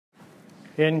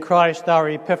In Christ our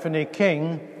Epiphany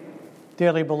King,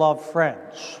 dearly beloved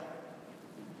friends,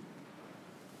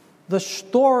 the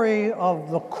story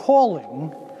of the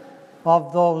calling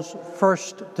of those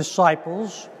first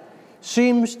disciples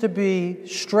seems to be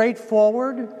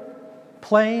straightforward,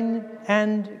 plain,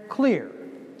 and clear.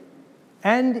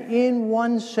 And in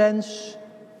one sense,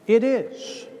 it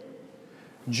is.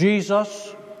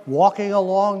 Jesus, walking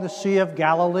along the Sea of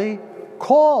Galilee,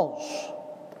 calls.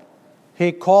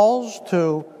 He calls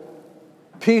to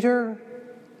Peter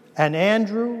and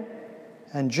Andrew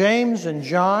and James and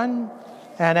John,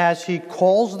 and as he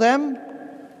calls them,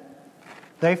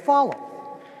 they follow.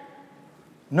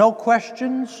 No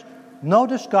questions, no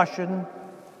discussion,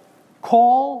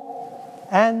 call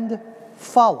and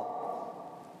follow.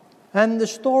 And the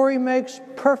story makes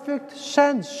perfect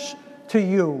sense to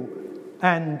you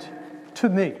and to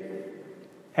me.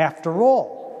 After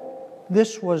all,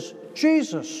 this was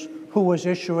Jesus who was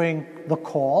issuing the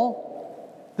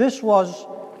call. This was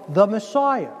the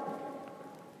Messiah.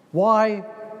 Why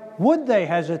would they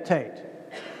hesitate?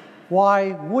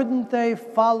 Why wouldn't they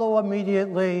follow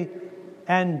immediately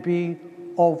and be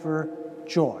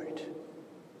overjoyed?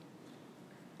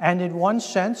 And in one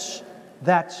sense,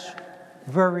 that's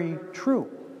very true.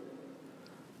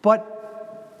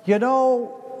 But, you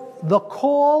know, the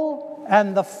call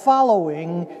and the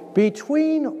following,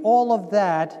 between all of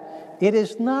that, it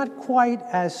is not quite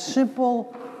as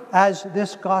simple as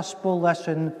this gospel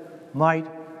lesson might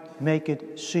make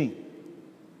it seem.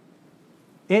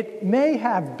 It may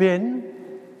have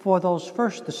been for those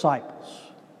first disciples,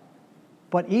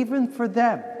 but even for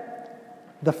them,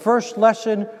 the first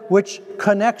lesson which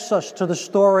connects us to the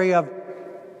story of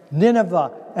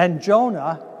Nineveh and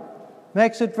Jonah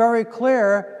makes it very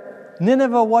clear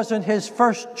Nineveh wasn't his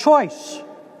first choice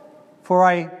for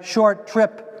a short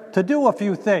trip to do a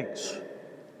few things.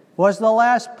 Was the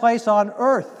last place on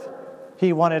earth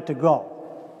he wanted to go.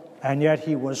 And yet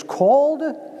he was called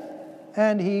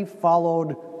and he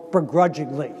followed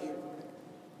begrudgingly.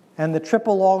 And the trip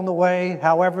along the way,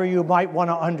 however you might want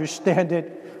to understand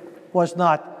it, was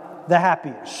not the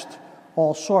happiest.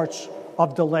 All sorts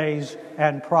of delays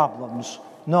and problems,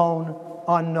 known,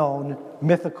 unknown,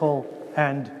 mythical,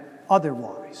 and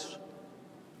otherwise.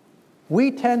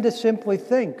 We tend to simply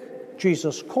think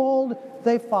Jesus called,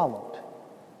 they followed.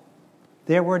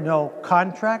 There were no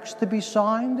contracts to be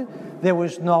signed. There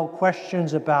was no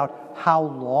questions about how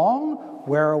long,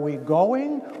 where are we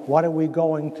going, what are we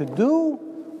going to do,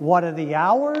 what are the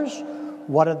hours,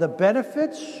 what are the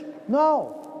benefits.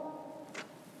 No.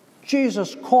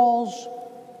 Jesus calls,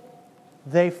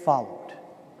 they followed.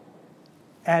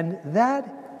 And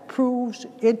that proves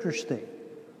interesting.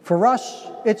 For us,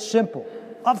 it's simple.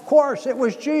 Of course, it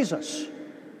was Jesus.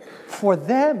 For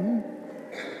them,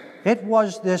 it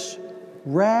was this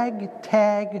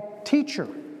ragtag teacher,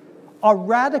 a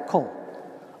radical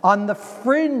on the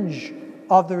fringe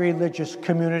of the religious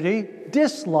community,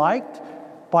 disliked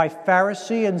by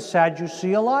Pharisee and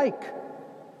Sadducee alike.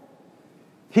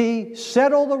 He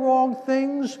said all the wrong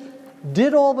things,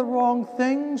 did all the wrong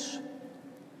things.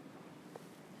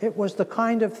 It was the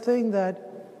kind of thing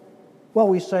that, well,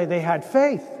 we say they had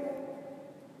faith.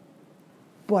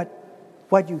 But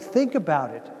when you think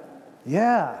about it,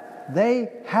 yeah, they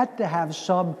had to have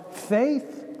some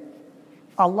faith,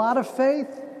 a lot of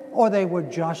faith, or they were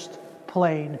just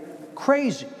plain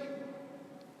crazy.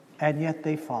 And yet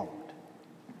they followed.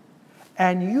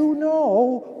 And you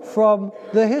know from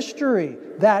the history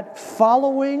that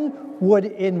following would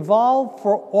involve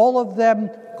for all of them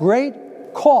great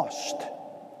cost.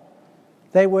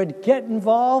 They would get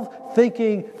involved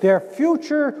thinking their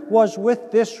future was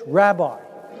with this rabbi.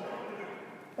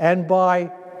 And by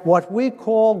what we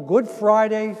call Good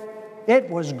Friday, it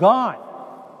was gone.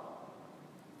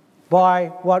 By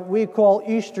what we call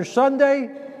Easter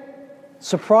Sunday,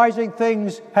 surprising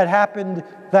things had happened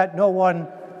that no one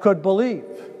could believe.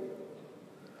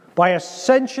 By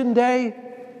Ascension Day,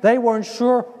 they weren't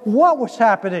sure what was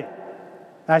happening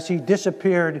as he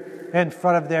disappeared in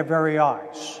front of their very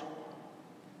eyes.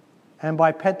 And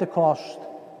by Pentecost,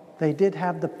 they did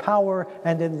have the power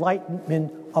and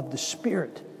enlightenment of the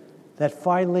Spirit that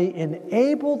finally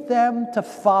enabled them to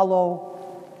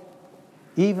follow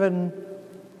even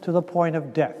to the point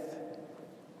of death.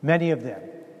 Many of them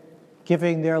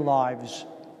giving their lives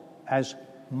as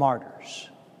martyrs.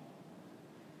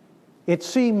 It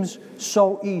seems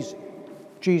so easy.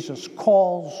 Jesus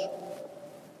calls,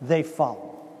 they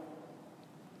follow.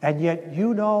 And yet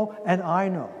you know and I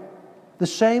know the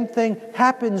same thing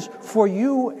happens for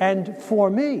you and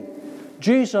for me.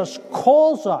 Jesus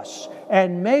calls us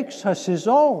and makes us his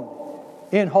own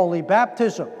in holy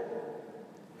baptism.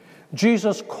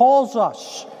 Jesus calls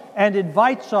us and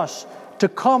invites us to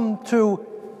come to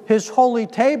his holy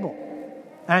table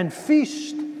and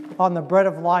feast on the bread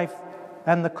of life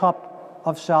and the cup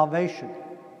of salvation.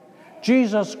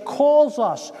 Jesus calls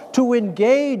us to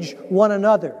engage one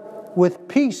another with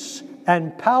peace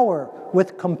and power,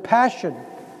 with compassion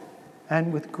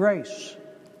and with grace.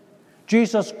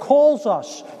 Jesus calls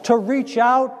us to reach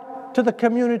out to the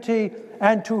community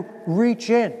and to reach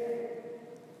in.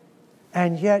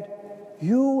 And yet,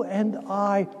 you and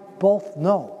I both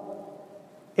know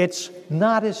it's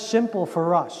not as simple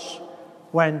for us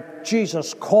when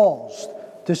Jesus calls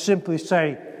to simply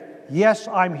say, "Yes,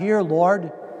 I'm here,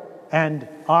 Lord, and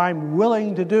I'm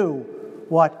willing to do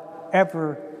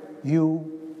whatever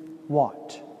you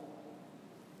want."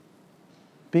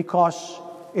 Because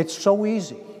it's so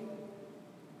easy,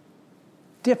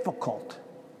 difficult,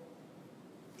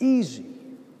 easy,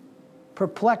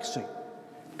 perplexing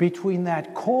between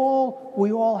that call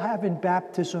we all have in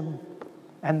baptism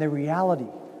and the reality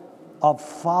of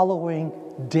following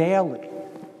daily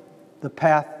the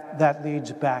path that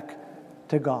leads back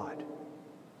to God.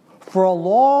 For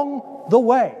along the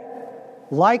way,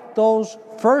 like those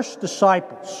first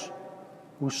disciples,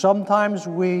 who sometimes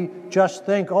we just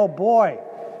think, oh boy,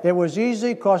 it was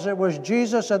easy because it was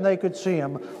Jesus and they could see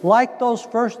him. Like those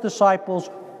first disciples,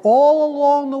 all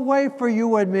along the way for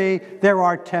you and me, there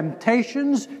are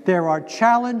temptations, there are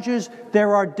challenges,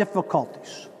 there are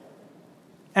difficulties.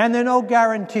 And there are no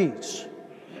guarantees.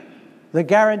 The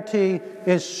guarantee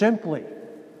is simply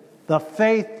the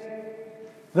faith,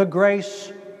 the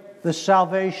grace, the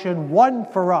salvation won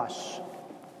for us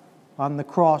on the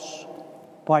cross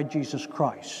by Jesus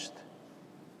Christ.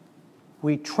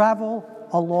 We travel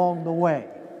along the way.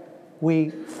 We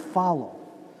follow.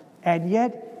 And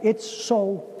yet it's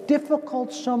so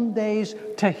difficult some days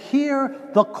to hear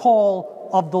the call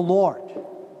of the Lord.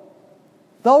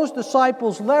 Those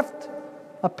disciples left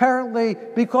apparently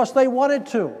because they wanted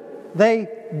to. They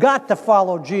got to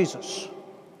follow Jesus.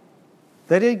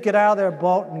 They didn't get out of their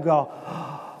boat and go,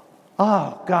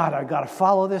 oh, God, I've got to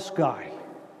follow this guy.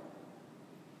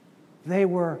 They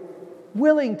were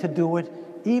willing to do it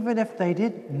even if they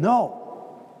didn't know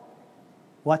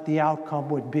what the outcome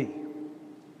would be.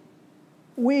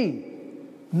 We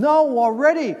know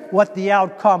already what the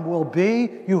outcome will be.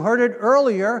 You heard it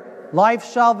earlier, life,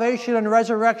 salvation, and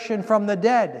resurrection from the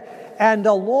dead. And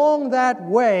along that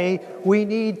way, we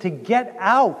need to get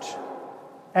out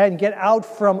and get out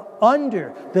from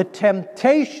under the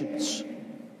temptations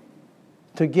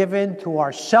to give in to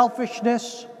our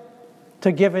selfishness,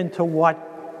 to give in to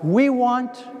what we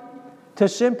want, to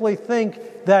simply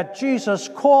think that Jesus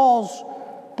calls,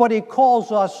 but he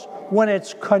calls us when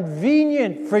it's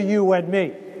convenient for you and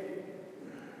me.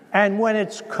 And when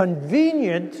it's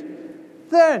convenient,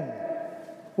 then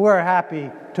we're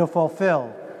happy to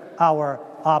fulfill our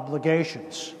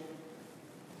obligations.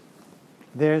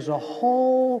 There's a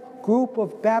whole group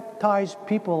of baptized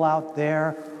people out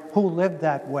there who live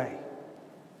that way.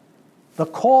 The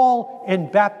call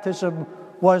in baptism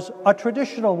was a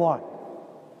traditional one.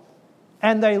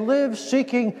 And they live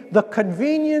seeking the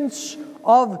convenience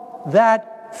of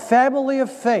that family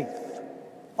of faith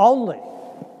only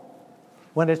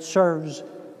when it serves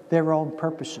their own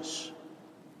purposes.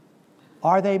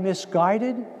 Are they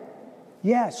misguided?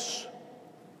 Yes.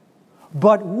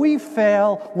 But we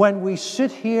fail when we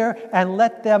sit here and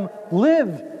let them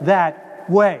live that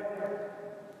way.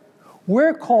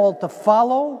 We're called to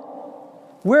follow.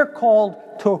 We're called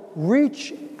to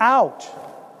reach out.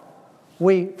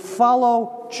 We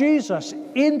follow Jesus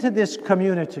into this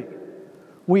community.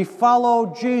 We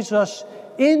follow Jesus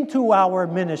into our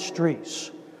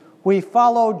ministries. We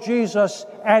follow Jesus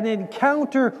and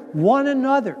encounter one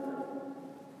another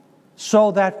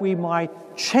so that we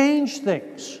might change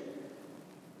things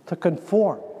to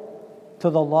conform to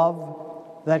the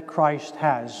love that Christ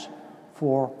has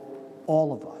for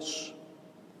all of us.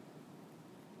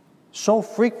 So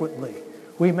frequently,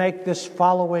 we make this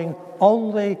following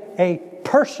only a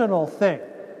personal thing.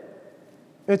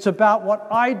 It's about what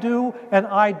I do and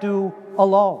I do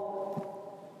alone.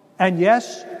 And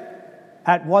yes,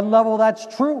 at one level that's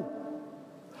true.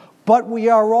 But we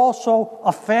are also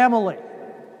a family.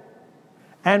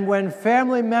 And when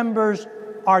family members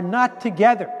are not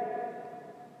together,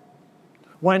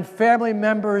 when family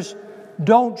members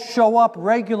don't show up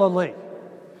regularly,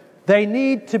 they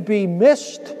need to be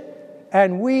missed,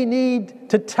 and we need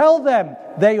to tell them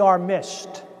they are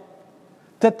missed.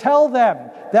 To tell them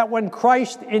that when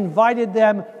Christ invited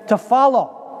them to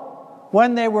follow,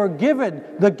 when they were given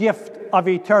the gift of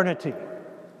eternity,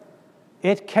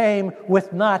 it came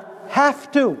with not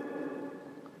have to,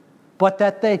 but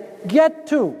that they get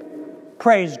to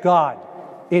praise God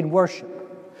in worship.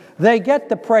 They get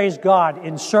to praise God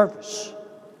in service.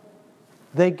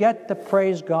 They get to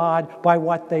praise God by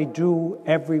what they do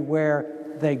everywhere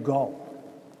they go.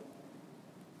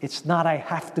 It's not I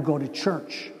have to go to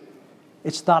church.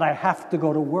 It's not I have to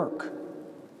go to work.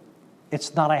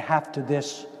 It's not I have to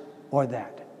this or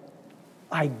that.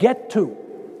 I get to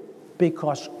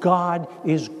because God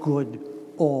is good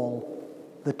all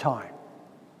the time.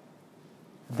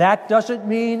 That doesn't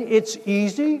mean it's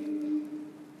easy.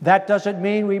 That doesn't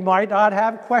mean we might not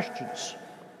have questions.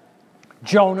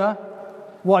 Jonah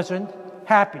wasn't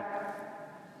happy,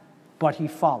 but he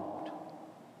followed.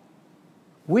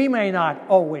 We may not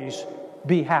always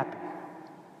be happy,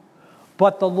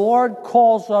 but the Lord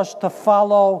calls us to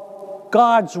follow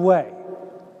God's way.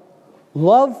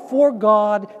 Love for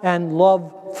God and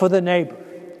love for the neighbor.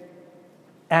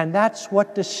 And that's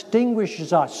what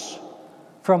distinguishes us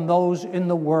from those in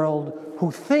the world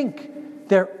who think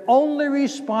their only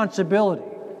responsibility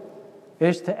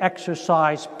is to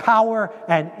exercise power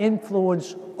and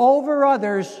influence over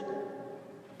others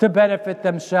to benefit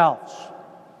themselves,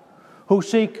 who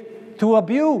seek to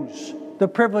abuse the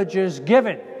privileges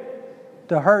given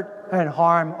to hurt and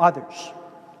harm others,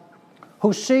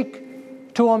 who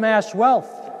seek to amass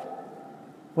wealth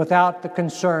without the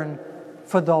concern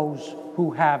for those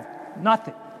who have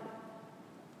nothing.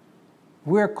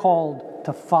 We're called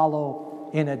to follow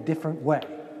in a different way.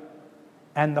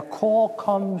 And the call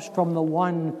comes from the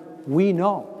one we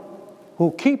know,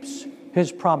 who keeps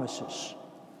his promises.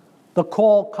 The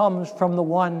call comes from the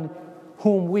one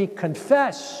whom we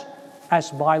confess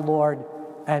as my Lord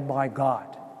and my God.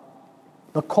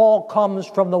 The call comes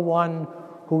from the one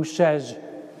who says,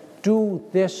 "Do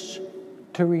this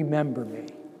to remember me."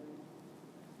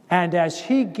 And as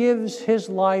he gives his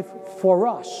life for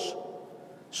us,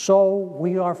 so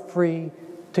we are free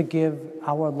to give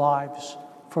our lives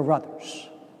for others.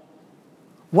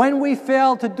 When we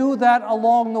fail to do that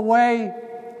along the way,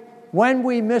 when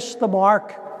we miss the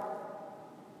mark,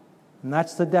 and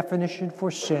that's the definition for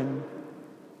sin,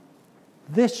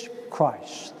 this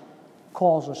Christ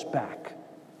calls us back.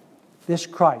 This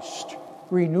Christ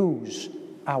renews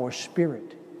our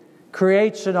spirit,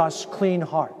 creates in us clean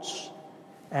hearts,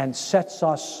 and sets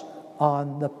us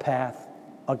on the path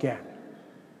again,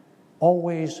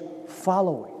 always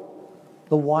following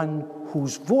the one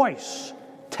whose voice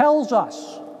tells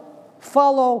us,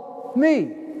 "Follow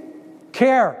me,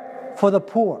 care for the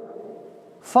poor.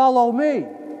 Follow me,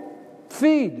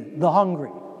 feed the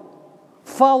hungry.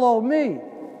 Follow me,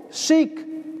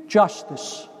 seek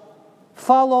justice.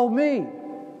 Follow me,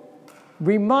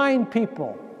 remind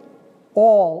people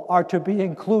all are to be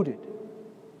included.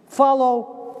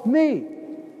 Follow me,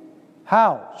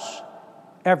 house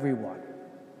everyone.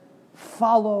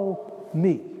 Follow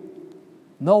me.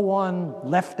 No one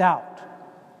left out.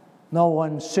 No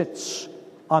one sits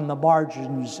on the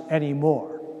margins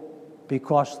anymore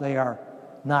because they are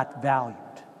not valued."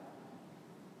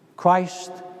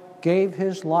 Christ gave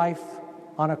his life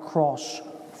on a cross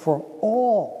for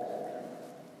all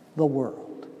the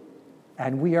world,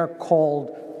 and we are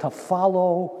called to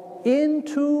follow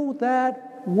into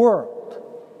that world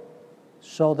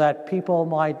so that people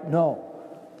might know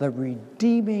the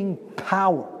redeeming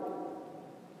power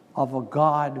of a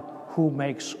God who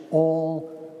makes all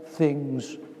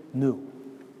things new.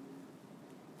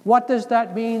 What does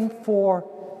that mean for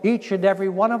each and every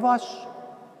one of us?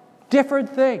 Different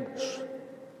things.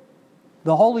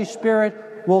 The Holy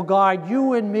Spirit will guide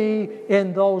you and me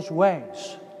in those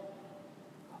ways.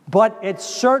 But it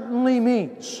certainly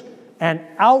means an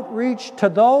outreach to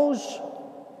those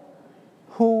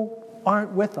who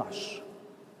aren't with us,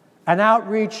 an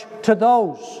outreach to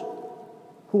those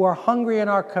who are hungry in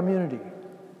our community,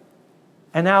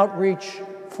 an outreach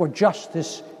for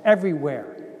justice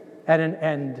everywhere, and an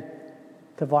end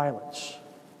to violence.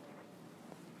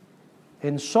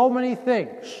 In so many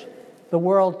things, the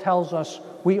world tells us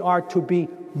we are to be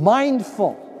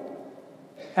mindful.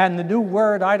 And the new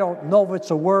word, I don't know if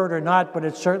it's a word or not, but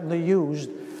it's certainly used.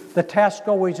 The task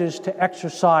always is to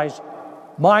exercise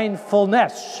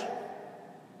mindfulness,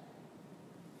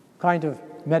 kind of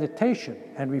meditation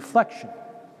and reflection,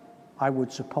 I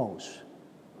would suppose.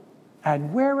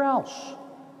 And where else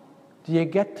do you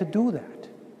get to do that?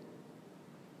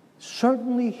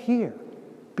 Certainly here,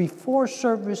 before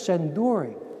service and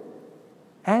during,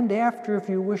 and after if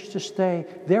you wish to stay,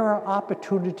 there are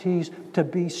opportunities to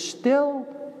be still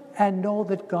and know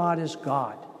that God is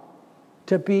God,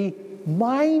 to be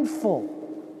mindful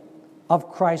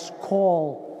of Christ's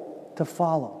call to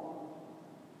follow,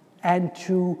 and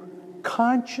to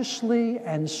consciously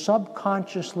and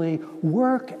subconsciously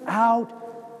work out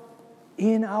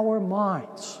in our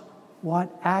minds what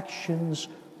actions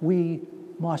we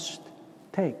must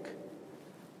take.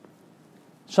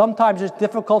 Sometimes it's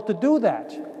difficult to do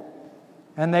that,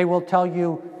 and they will tell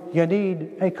you you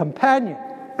need a companion,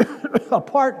 a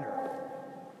partner.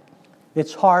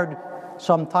 It's hard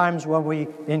sometimes when we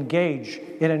engage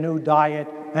in a new diet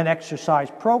and exercise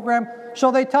program,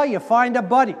 so they tell you find a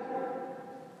buddy.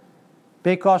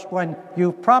 Because when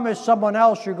you promise someone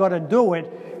else you're going to do it,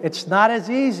 it's not as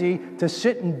easy to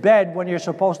sit in bed when you're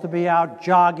supposed to be out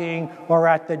jogging or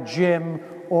at the gym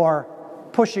or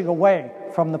pushing away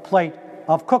from the plate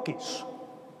of cookies.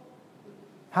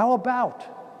 How about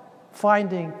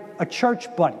finding a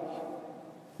church buddy?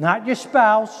 Not your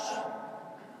spouse,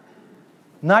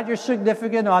 not your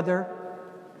significant other,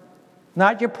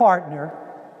 not your partner.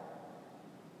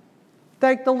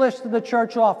 Take the list in the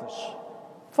church office.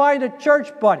 Find a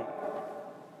church buddy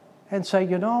and say,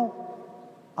 you know,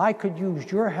 I could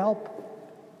use your help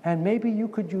and maybe you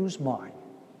could use mine.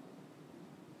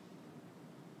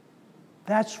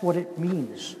 That's what it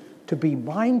means to be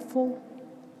mindful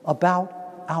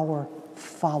about our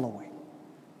following.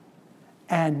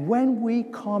 And when we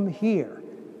come here,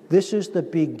 this is the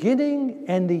beginning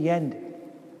and the ending.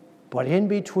 But in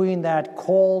between that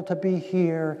call to be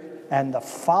here and the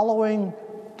following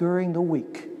during the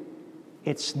week,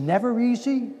 it's never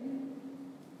easy,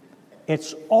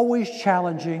 it's always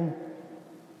challenging,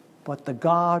 but the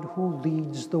God who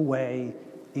leads the way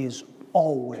is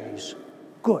always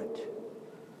good.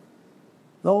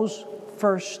 Those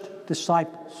first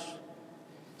disciples,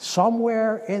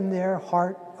 somewhere in their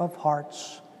heart of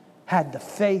hearts, had the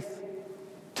faith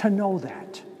to know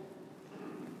that.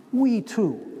 We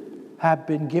too have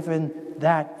been given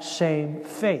that same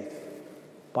faith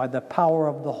by the power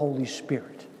of the Holy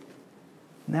Spirit.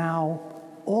 Now,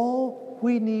 all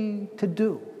we need to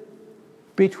do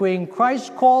between Christ's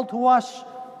call to us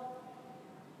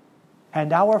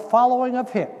and our following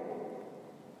of Him,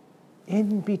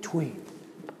 in between,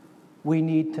 we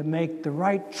need to make the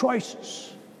right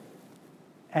choices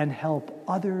and help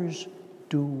others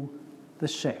do the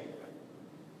same.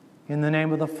 In the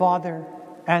name of the Father,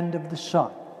 and of the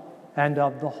Son, and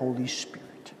of the Holy Spirit.